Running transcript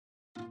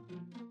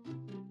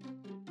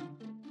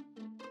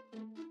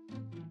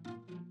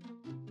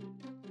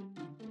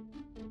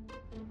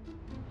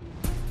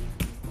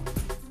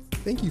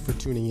Thank you for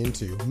tuning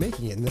into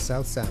Making It in the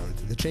South Sound,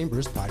 the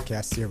Chamber's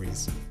podcast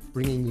series,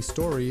 bringing you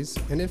stories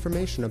and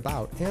information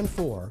about and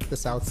for the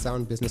South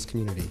Sound business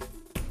community.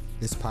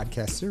 This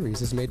podcast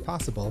series is made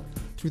possible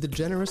through the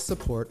generous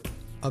support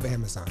of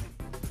Amazon.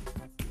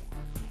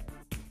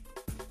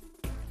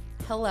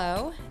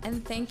 Hello,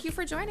 and thank you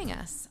for joining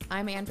us.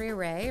 I'm Andrea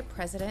Reay,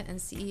 President and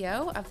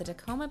CEO of the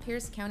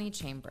Tacoma-Pierce County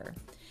Chamber.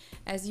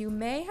 As you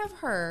may have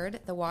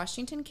heard, the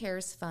Washington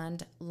Cares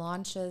Fund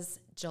launches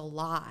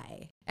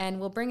July and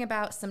will bring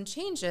about some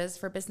changes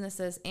for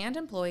businesses and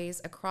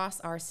employees across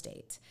our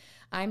state.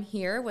 I'm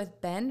here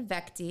with Ben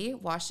Veghte,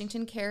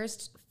 Washington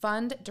Cares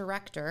Fund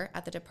Director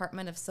at the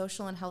Department of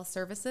Social and Health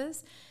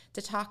Services,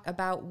 to talk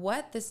about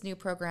what this new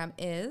program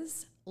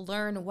is,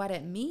 learn what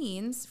it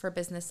means for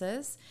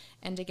businesses,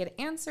 and to get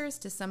answers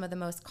to some of the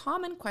most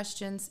common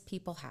questions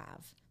people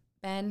have.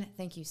 Ben,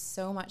 thank you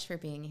so much for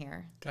being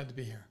here. Glad to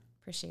be here.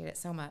 Appreciate it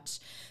so much.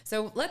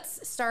 So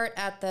let's start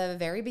at the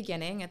very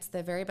beginning. It's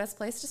the very best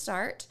place to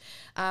start.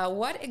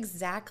 What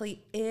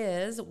exactly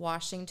is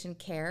Washington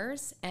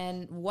Cares,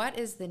 and what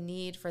is the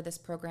need for this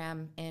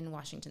program in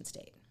Washington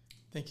State?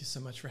 Thank you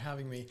so much for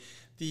having me.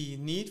 The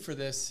need for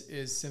this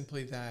is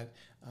simply that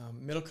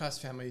middle-class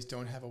families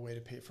don't have a way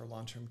to pay for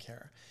long-term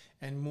care.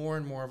 And more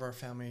of our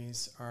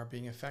families are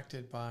being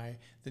affected by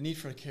the need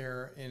for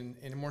care in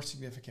a more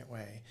significant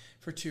way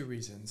for two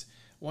reasons.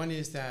 One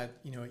is that,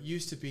 it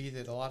used to be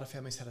that a lot of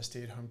families had a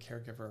stay-at-home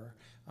caregiver,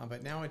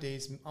 but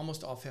nowadays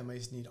almost all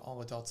families need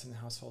all adults in the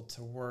household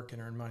to work and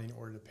earn money in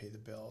order to pay the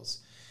bills.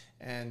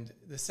 And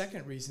the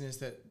second reason is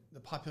that the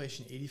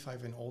population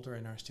 85 and older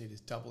in our state is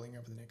doubling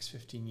over the next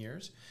 15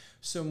 years.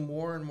 So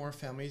more and more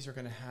families are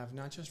going to have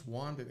not just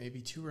one, but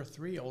maybe two or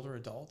three older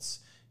adults,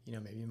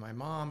 maybe my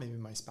mom, maybe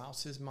my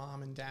spouse's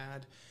mom and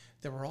dad,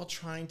 that we're all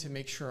trying to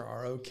make sure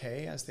are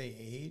okay as they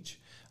age,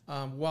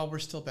 while we're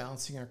still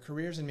balancing our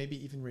careers and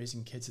maybe even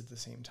raising kids at the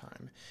same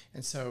time.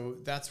 And so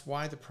that's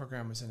why the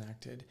program was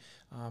enacted.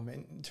 And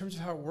in terms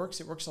of how it works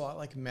a lot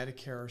like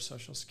Medicare or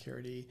Social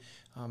Security.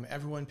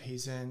 Everyone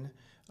pays in.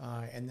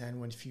 And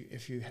then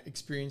if you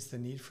experience the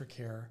need for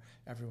care,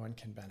 everyone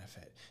can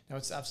benefit. Now,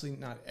 it's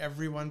absolutely not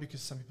everyone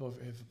because some people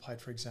have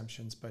applied for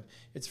exemptions, but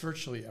it's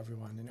virtually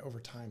everyone. And over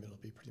time, it'll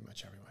be pretty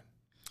much everyone.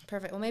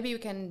 Perfect. Well, maybe we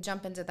can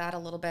jump into that a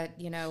little bit.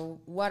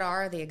 What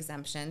are the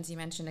exemptions? You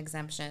mentioned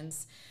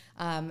exemptions.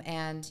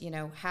 And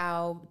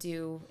how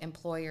do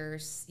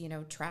employers,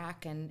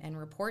 track and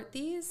report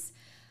these?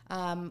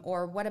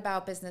 Or what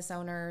about business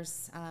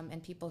owners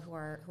and people who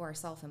are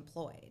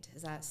self-employed?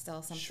 Is that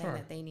still something Sure.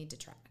 that they need to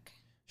track?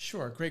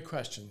 Sure, great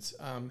questions.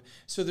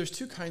 So there's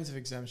two kinds of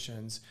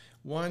exemptions.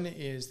 One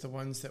is the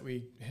ones that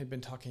we had been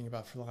talking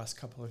about for the last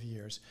couple of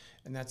years,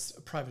 and that's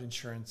private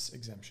insurance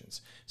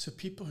exemptions. So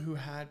people who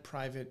had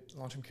private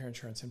long-term care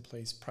insurance in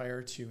place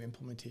prior to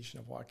implementation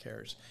of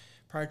WACARES,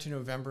 prior to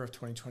November of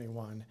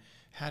 2021,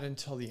 had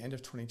until the end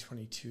of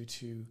 2022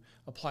 to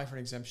apply for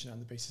an exemption on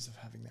the basis of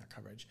having that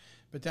coverage.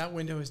 But that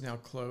window is now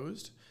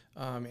closed,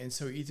 and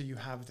so either you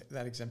have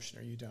that exemption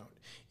or you don't.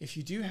 If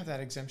you do have that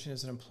exemption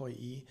as an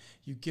employee,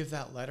 you give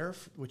that letter,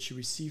 which you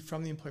receive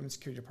from the Employment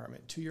Security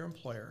Department, to your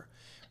employer,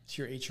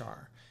 to your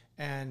HR,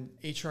 and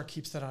HR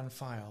keeps that on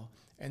file.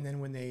 And then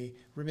when they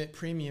remit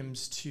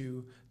premiums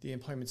to the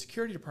Employment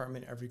Security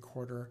Department every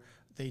quarter,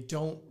 they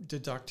don't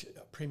deduct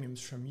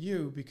premiums from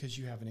you because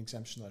you have an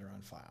exemption letter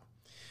on file.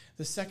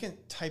 The second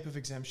type of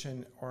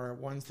exemption are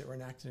ones that were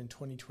enacted in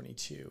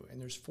 2022,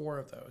 and there's 4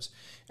 of those.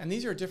 And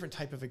these are a different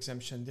type of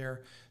exemption.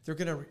 They're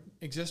going to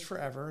exist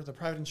forever. The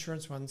private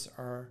insurance ones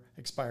are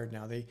expired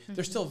now.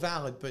 They're still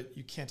valid, but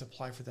you can't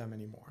apply for them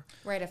anymore.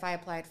 Right. If I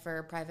applied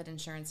for private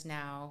insurance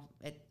now,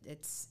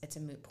 it's a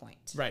moot point.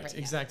 Right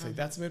exactly. Mm-hmm.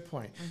 That's a moot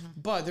point.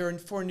 Mm-hmm. But there are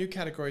 4 new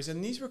categories,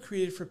 and these were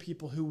created for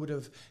people who would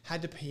have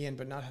had to pay in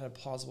but not had a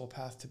plausible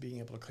path to being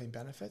able to claim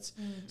benefits.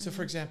 Mm-hmm. So,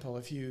 for example,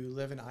 if you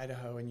live in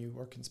Idaho and you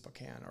work in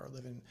Spokane, or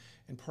live in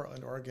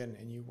Portland, Oregon,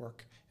 and you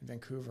work in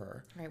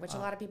Vancouver. Right, which a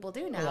lot of people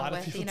do now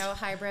with,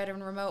 hybrid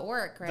and remote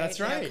work, right?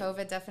 That's right.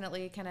 COVID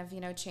definitely kind of,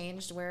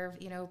 changed where,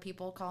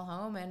 people call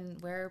home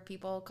and where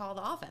people call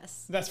the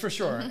office. That's for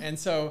sure. Mm-hmm. And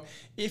so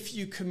if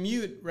you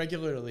commute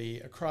regularly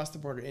across the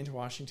border into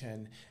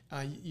Washington,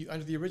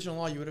 under the original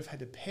law, you would have had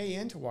to pay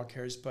into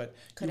WACARES, but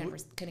couldn't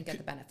get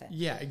the benefit.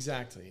 Yeah,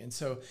 exactly. And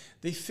so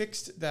they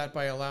fixed that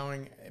by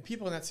allowing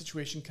people in that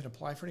situation can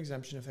apply for an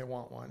exemption if they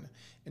want one,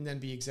 and then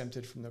be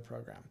exempted from the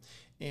program.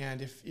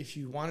 And if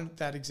you wanted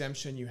that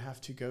exemption, you can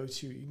go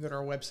to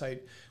our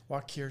website,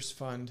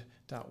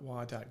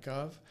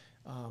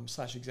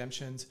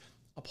 wacaresfund.wa.gov/exemptions,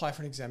 apply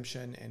for an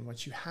exemption, and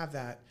once you have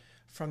that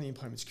from the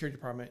Employment Security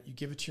Department, you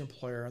give it to your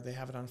employer, they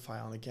have it on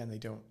file, and again, they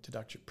don't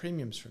deduct your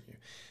premiums from you.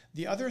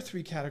 The other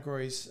three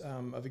categories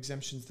of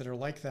exemptions that are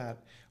like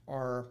that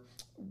are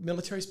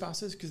military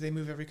spouses, because they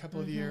move every couple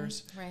of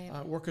years. Right.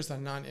 Workers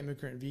on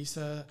non-immigrant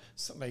visa,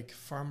 like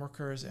farm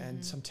workers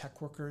and some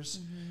tech workers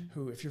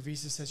who, if your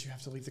visa says you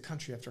have to leave the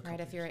country after a couple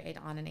If you're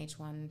on an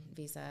H-1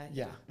 visa.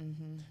 Yeah,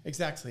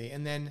 exactly.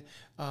 And then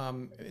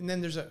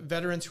there's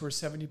veterans who are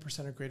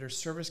 70% or greater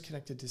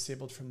service-connected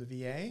disabled from the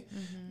VA.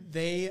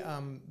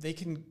 They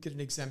can get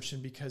an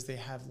exemption because they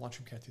have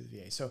long-term care through the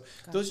VA. So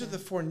those are the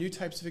four new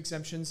types of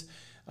exemptions,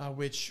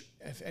 which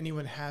if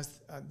anyone has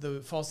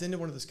falls into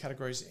one of those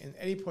categories, at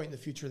any point in the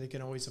future, they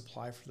can always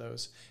apply for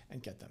those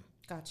and get them.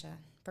 Gotcha.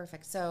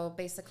 Perfect. So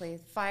basically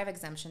 5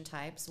 exemption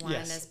types. One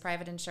is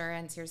private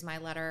insurance. Here's my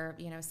letter,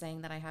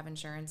 saying that I have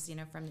insurance,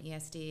 from the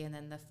ESD, and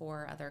then the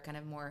 4 other kind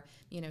of more,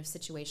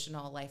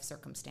 situational life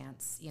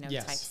circumstance,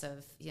 types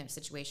of,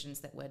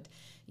 situations that would,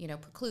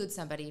 preclude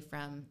somebody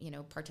from,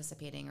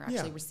 participating or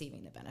actually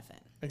receiving the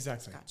benefit.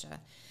 Exactly. Gotcha.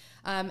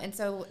 And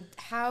so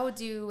how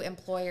do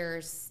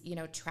employers,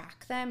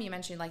 track them? You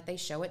mentioned they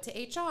show it to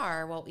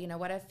HR. Well,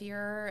 what if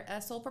you're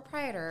a sole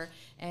proprietor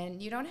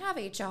and you don't have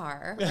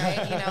HR,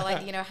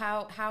 right?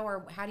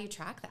 How do you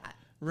track that?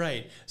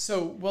 Right.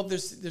 So,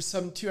 there's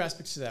 2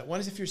 aspects to that. One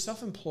is if you're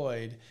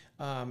self-employed,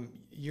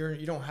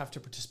 you don't have to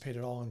participate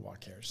at all in WA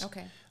Cares.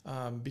 Okay.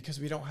 Because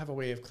we don't have a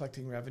way of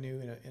collecting revenue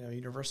in a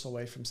universal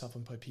way from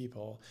self-employed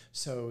people.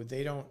 So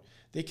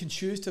they can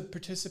choose to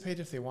participate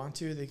if they want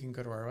to. They can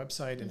go to our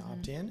website and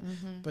opt in,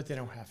 but they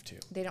don't have to.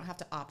 They don't have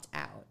to opt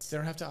out. They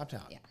don't have to opt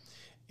out. Yeah.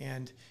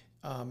 And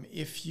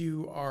if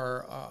you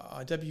are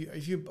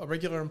a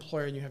regular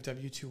employer and you have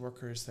W-2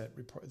 workers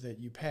that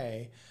you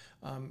pay,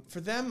 for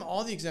them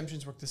all the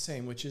exemptions work the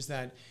same, which is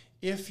that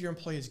if your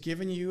employee has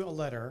given you a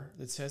letter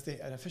that says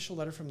an official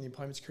letter from the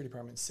Employment Security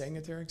Department saying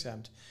that they're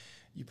exempt,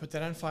 you put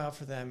that on file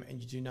for them and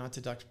you do not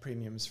deduct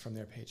premiums from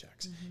their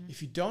paychecks.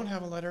 If you don't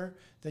have a letter,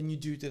 then you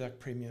do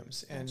deduct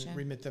premiums and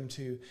remit them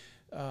to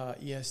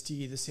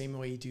ESD the same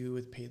way you do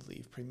with paid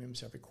leave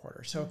premiums every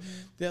quarter. So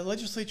the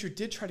legislature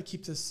did try to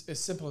keep this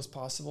as simple as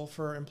possible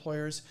for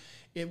employers.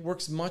 It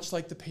works much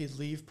like the paid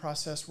leave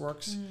process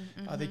works.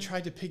 They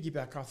tried to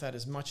piggyback off that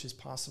as much as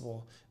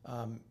possible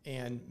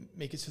and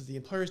make it so the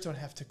employers don't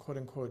have to, quote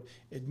unquote,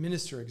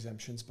 administer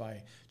exemptions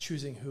by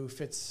choosing who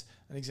fits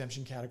an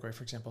exemption category.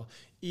 For example,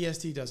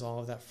 ESD does all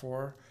of that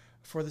for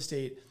the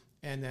state,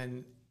 and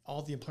then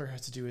all the employer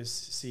has to do is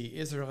see,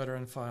 is there a letter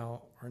on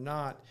file or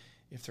not?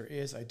 If there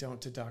is, I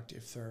don't deduct.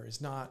 If there is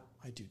not,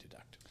 I do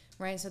deduct.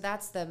 Right. So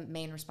that's the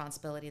main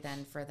responsibility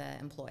then for the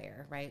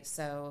employer, right?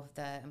 So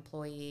the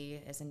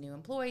employee is a new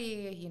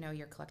employee,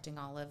 you're collecting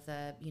all of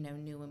the,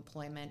 new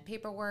employment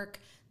paperwork.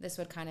 This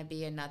would kind of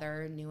be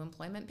another new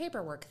employment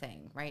paperwork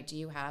thing, right? Do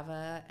you have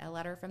a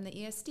letter from the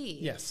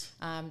ESD? Yes.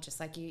 Just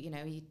like you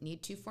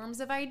need 2 forms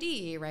of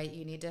ID, right?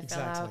 You need to fill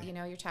out,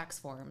 your tax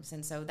forms.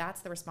 And so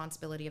that's the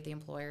responsibility of the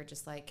employer,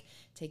 just like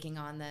taking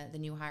on the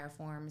new hire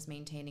forms,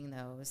 maintaining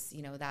those,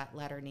 that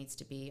letter needs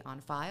to be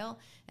on file.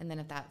 And then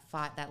if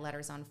that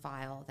letter's on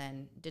file,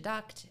 then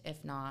deduct.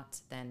 If not,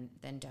 then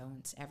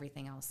don't.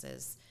 Everything else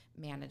is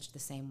managed the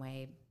same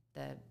way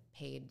the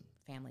paid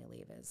family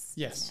leave is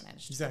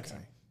managed. Exactly.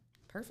 Okay.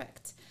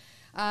 Perfect.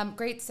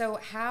 Great. So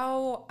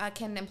how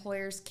can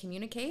employers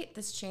communicate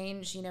this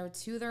change,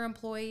 to their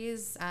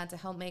employees to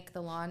help make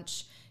the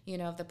launch,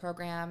 of the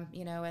program,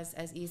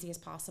 as easy as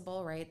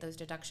possible, right? Those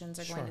deductions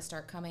are going to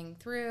start coming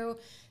through.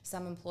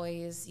 Some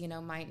employees,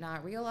 might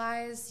not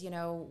realize,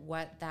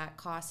 what that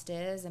cost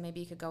is. And maybe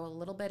you could go a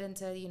little bit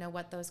into,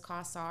 what those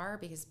costs are,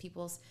 because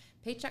people's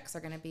paychecks are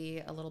going to be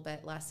a little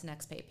bit less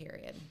next pay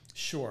period.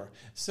 Sure.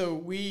 So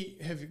we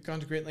have gone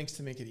to great lengths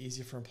to make it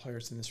easy for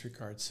employers in this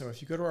regard. So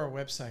if you go to our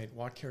website,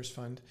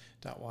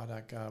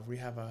 wacaresfund.wa.gov, we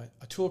have a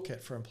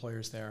toolkit for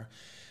employers there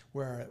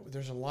where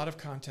there's a lot of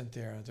content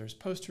there. There's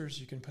posters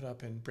you can put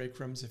up in break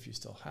rooms if you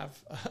still have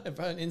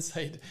an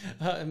inside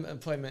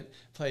employment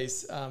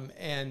place.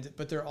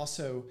 But there are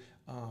also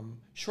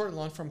short and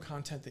long form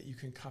content that you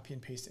can copy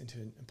and paste into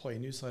employee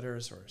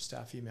newsletters or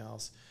staff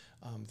emails.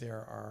 There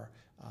are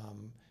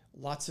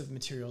lots of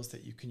materials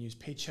that you can use,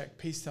 pay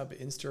stub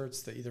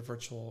inserts, that either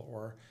virtual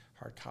or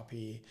hard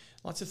copy,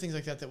 lots of things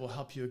like that will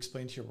help you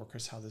explain to your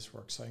workers how this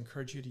works. So I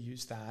encourage you to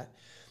use that.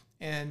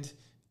 And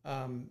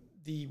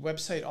the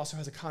website also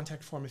has a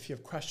contact form if you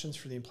have questions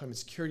for the Employment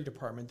Security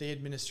Department. They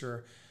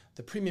administer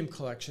the premium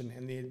collection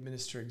and they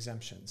administer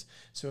exemptions.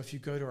 So if you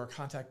go to our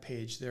contact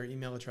page, their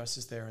email address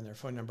is there and their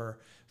phone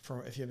number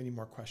for if you have any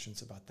more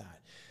questions about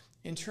that.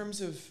 In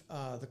terms of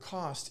the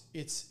cost,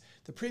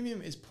 the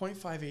premium is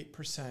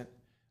 0.58%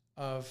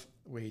 of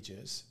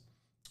wages.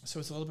 So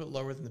it's a little bit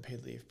lower than the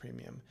paid leave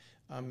premium.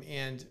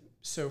 And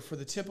so for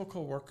the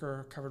typical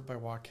worker covered by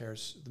WA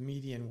Cares, the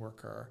median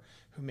worker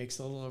who makes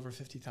a little over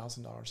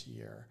 $50,000 a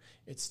year,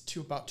 it's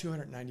about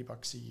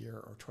 $290 a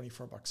year or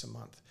 $24 a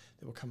month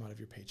that will come out of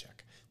your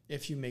paycheck.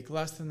 If you make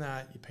less than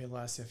that, you pay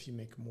less. If you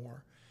make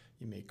more,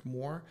 you make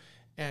more.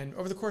 And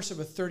over the course of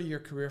a 30-year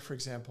career, for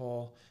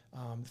example,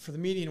 for the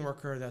median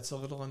worker, that's a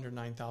little under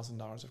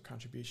 $9,000 of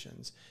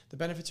contributions. The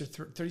benefits are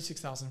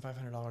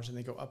 $36,500, and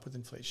they go up with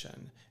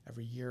inflation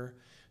every year.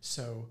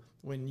 So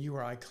when you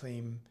or I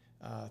claim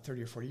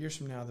 30 or 40 years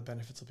from now, the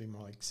benefits will be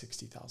more like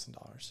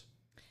 $60,000.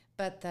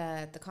 But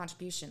the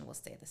contribution will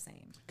stay the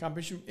same.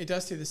 Contribution, it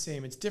does stay the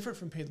same. It's different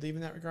from paid leave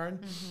in that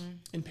regard.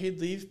 In paid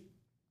leave,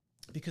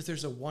 because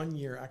there's a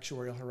 1-year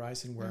actuarial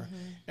horizon where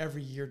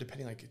every year,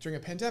 depending, like during a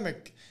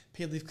pandemic,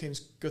 paid leave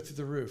claims go through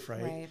the roof,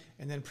 right?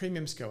 And then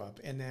premiums go up.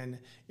 And then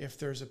if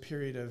there's a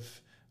period of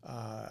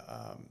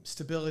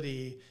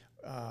stability,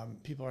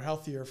 people are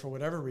healthier for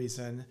whatever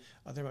reason,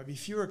 there might be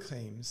fewer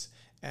claims,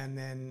 and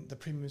then the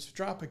premiums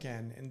drop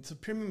again. And so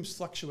premiums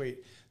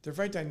fluctuate. They're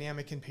very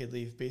dynamic in paid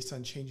leave based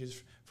on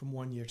changes from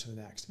 1 year to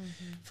the next.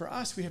 For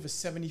us, we have a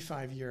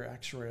 75-year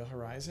actuarial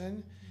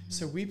horizon.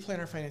 So we plan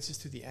our finances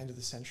through the end of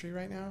the century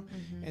right now.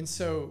 And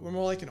so we're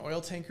more like an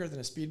oil tanker than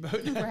a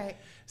speedboat. Right.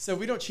 So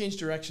we don't change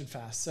direction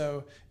fast.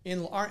 So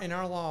in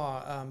our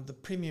law, the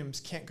premiums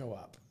can't go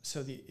up.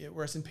 So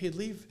whereas in paid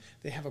leave,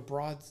 they have a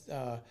broad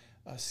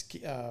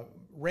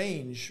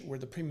range where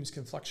the premiums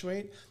can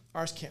fluctuate.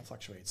 Ours can't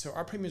fluctuate. So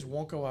our premiums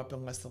won't go up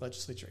unless the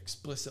legislature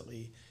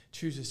explicitly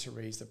chooses to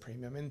raise the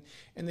premium.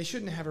 And they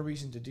shouldn't have a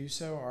reason to do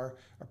so. Our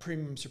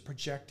premiums are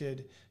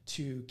projected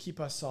to keep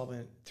us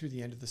solvent through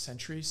the end of the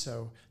century,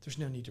 so there's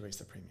no need to raise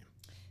the premium.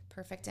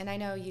 Perfect. And I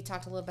know you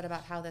talked a little bit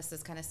about how this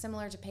is kind of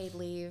similar to paid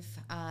leave.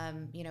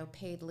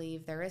 Paid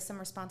leave, there is some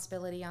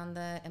responsibility on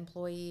the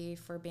employee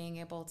for being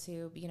able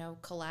to,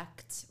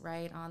 collect,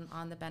 right,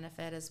 on the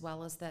benefit as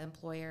well as the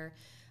employer.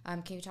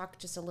 Can you talk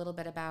just a little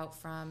bit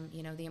about from,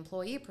 the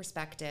employee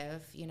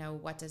perspective,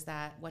 what does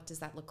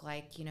that look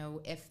like,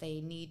 if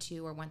they need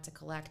to or want to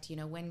collect,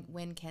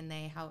 when can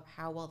they,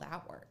 how will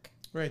that work?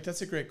 Right,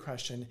 that's a great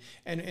question.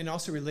 And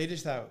also related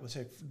to that, which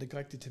I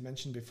neglected to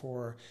mention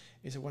before,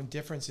 is that one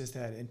difference is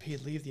that in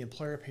paid leave, the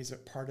employer pays a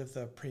part of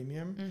the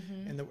premium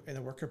and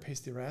the worker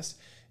pays the rest.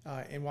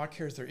 In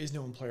WACARES, there is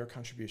no employer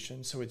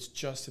contribution, so it's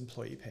just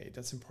employee paid.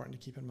 That's important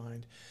to keep in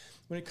mind.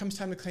 When it comes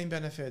time to claim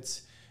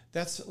benefits,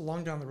 that's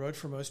long down the road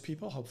for most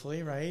people,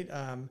 hopefully, right?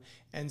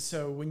 And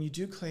so when you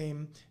do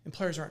claim,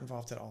 employers aren't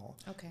involved at all.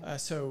 Okay.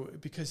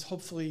 Because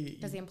hopefully...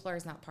 Because the employer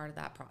is not part of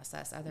that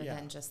process other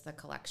than just the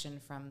collection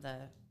from the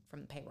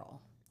payroll.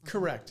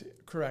 Correct.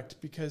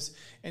 Because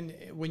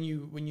when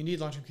you need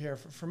long-term care,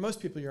 for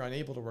most people, you're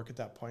unable to work at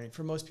that point.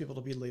 For most people,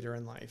 it'll be later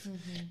in life.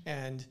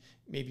 And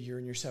maybe you're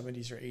in your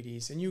 70s or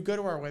 80s. And you go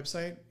to our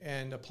website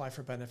and apply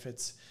for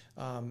benefits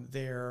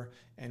there.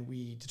 And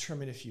we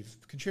determine if you've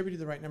contributed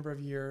the right number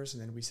of years.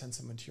 And then we send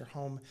someone to your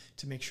home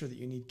to make sure that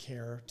you need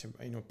care to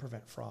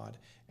prevent fraud.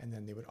 And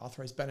then they would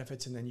authorize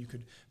benefits. And then you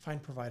could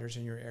find providers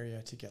in your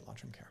area to get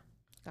long-term care.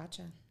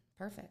 Gotcha.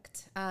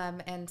 Perfect.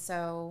 And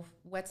so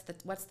what's the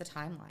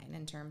timeline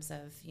in terms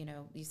of,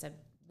 you said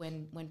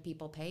when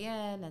people pay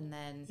in and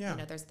then,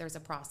 there's a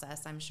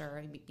process, I'm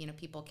sure,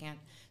 people can't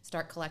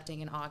start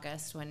collecting in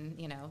August when,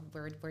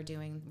 we're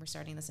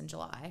starting this in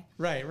July.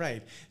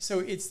 Right. So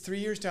it's 3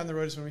 years down the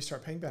road is when we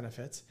start paying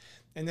benefits.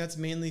 And that's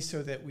mainly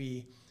so that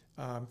we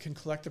can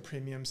collect the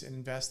premiums and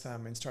invest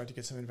them and start to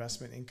get some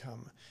investment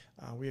income.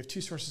 We have two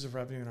sources of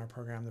revenue in our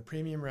program, the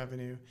premium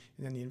revenue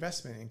and then the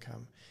investment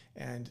income.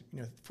 And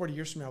 40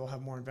 years from now, we'll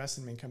have more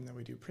investment income than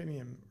we do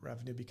premium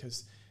revenue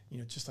because,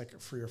 just like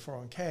for your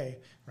 401k,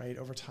 right,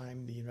 over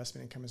time, the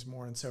investment income is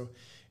more. And so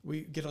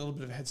we get a little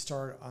bit of a head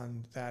start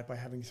on that by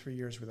having 3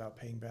 years without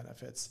paying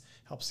benefits.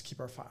 Helps keep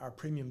our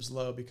premiums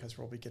low because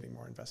we'll be getting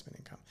more investment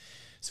income.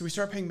 So we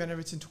start paying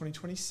benefits in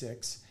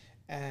 2026.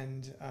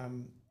 And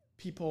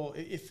people,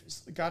 if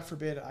God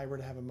forbid I were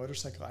to have a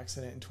motorcycle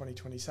accident in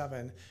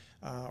 2027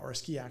 or a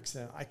ski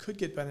accident, I could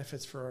get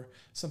benefits for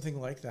something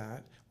like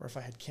that. Or if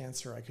I had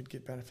cancer, I could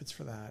get benefits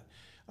for that.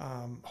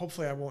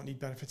 Hopefully I won't need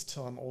benefits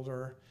till I'm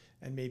older,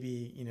 and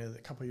maybe a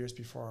couple of years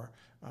before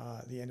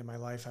the end of my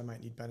life, I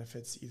might need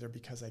benefits either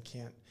because I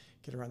can't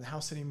get around the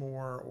house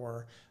anymore,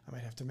 or I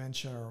might have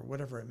dementia, or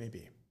whatever it may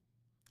be.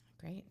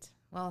 Great.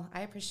 Well,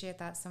 I appreciate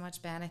that so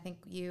much, Ben. I think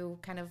you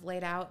kind of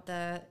laid out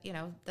the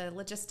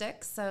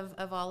logistics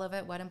of all of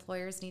it, what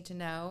employers need to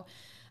know.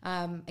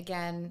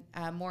 Again,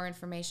 more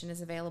information is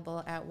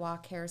available at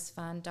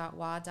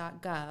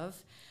wacaresfund.wa.gov.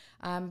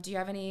 Do you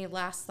have any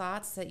last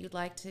thoughts that you'd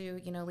like to,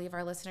 leave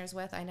our listeners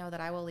with? I know that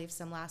I will leave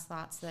some last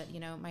thoughts that,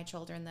 my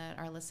children that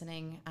are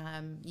listening,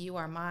 you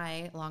are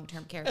my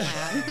long-term care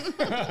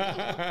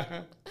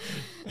plan.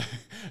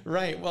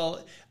 Right.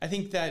 Well, I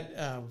think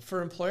that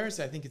for employers,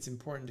 I think it's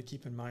important to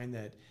keep in mind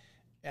that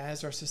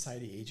as our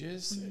society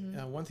ages,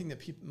 one thing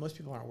that most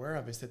people aren't aware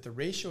of is that the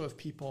ratio of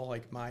people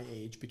like my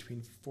age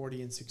between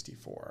 40 and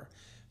 64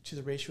 to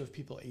the ratio of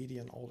people 80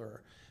 and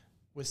older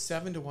was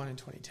 7 to 1 in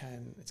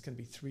 2010. It's going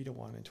to be 3 to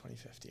 1 in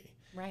 2050.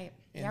 Right.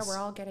 And we're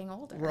all getting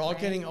older. We're all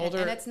getting older.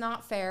 And it's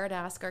not fair to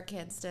ask our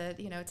kids to,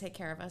 take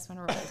care of us when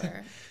we're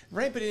older.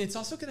 Right. But it's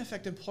also going to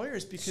affect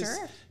employers because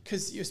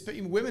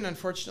women,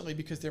 unfortunately,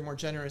 because they're more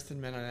generous than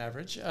men on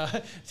average,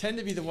 tend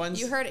to be the ones.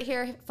 You heard it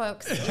here,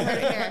 folks. You heard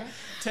it here.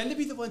 Tend to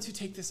be the ones who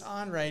take this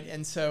on. Right.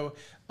 And so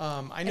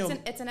I know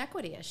it's an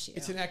equity issue.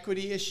 It's an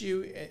equity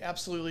issue.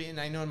 Absolutely. And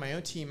I know in my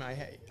own team,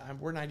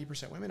 we're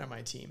 90% women on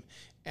my team,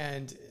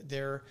 and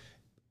they're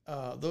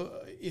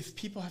if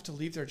people have to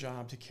leave their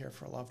job to care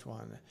for a loved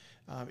one,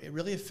 it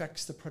really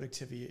affects the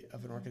productivity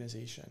of an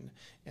organization.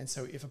 And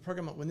so if a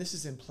program, when this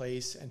is in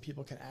place and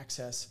people can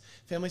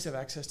families have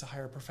access to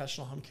hire a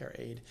professional home care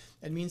aide,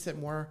 it means that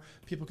more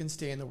people can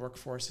stay in the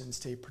workforce and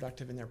stay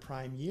productive in their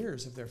prime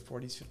years of their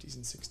 40s, 50s,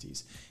 and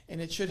 60s. And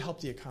it should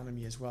help the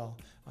economy as well.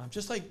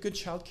 Just like good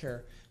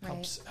childcare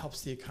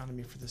helps the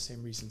economy for the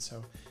same reason.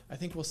 So I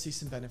think we'll see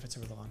some benefits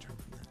over the long term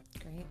from that.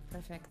 Great,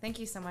 perfect. Thank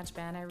you so much,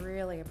 Ben. I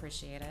really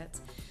appreciate it.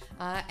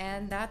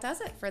 And that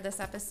does it for this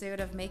episode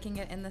of Making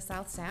It in the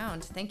South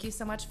Sound. Thank you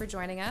so much for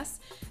joining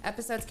us.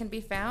 Episodes can be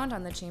found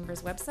on the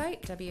Chamber's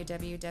website,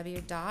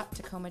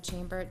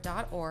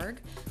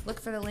 www.tacomachamber.org.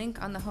 Look for the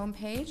link on the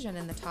homepage and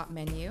in the top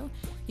menu.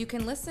 You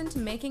can listen to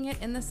Making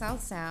It in the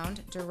South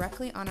Sound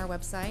directly on our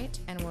website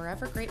and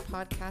wherever great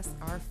podcasts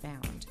are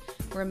found.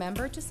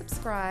 Remember to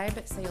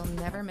subscribe so you'll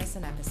never miss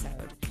an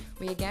episode.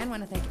 We again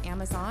want to thank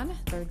Amazon.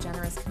 Their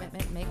generous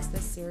commitment makes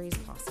this series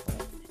possible.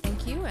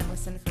 Thank you, and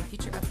listen for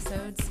future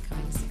episodes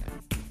coming soon.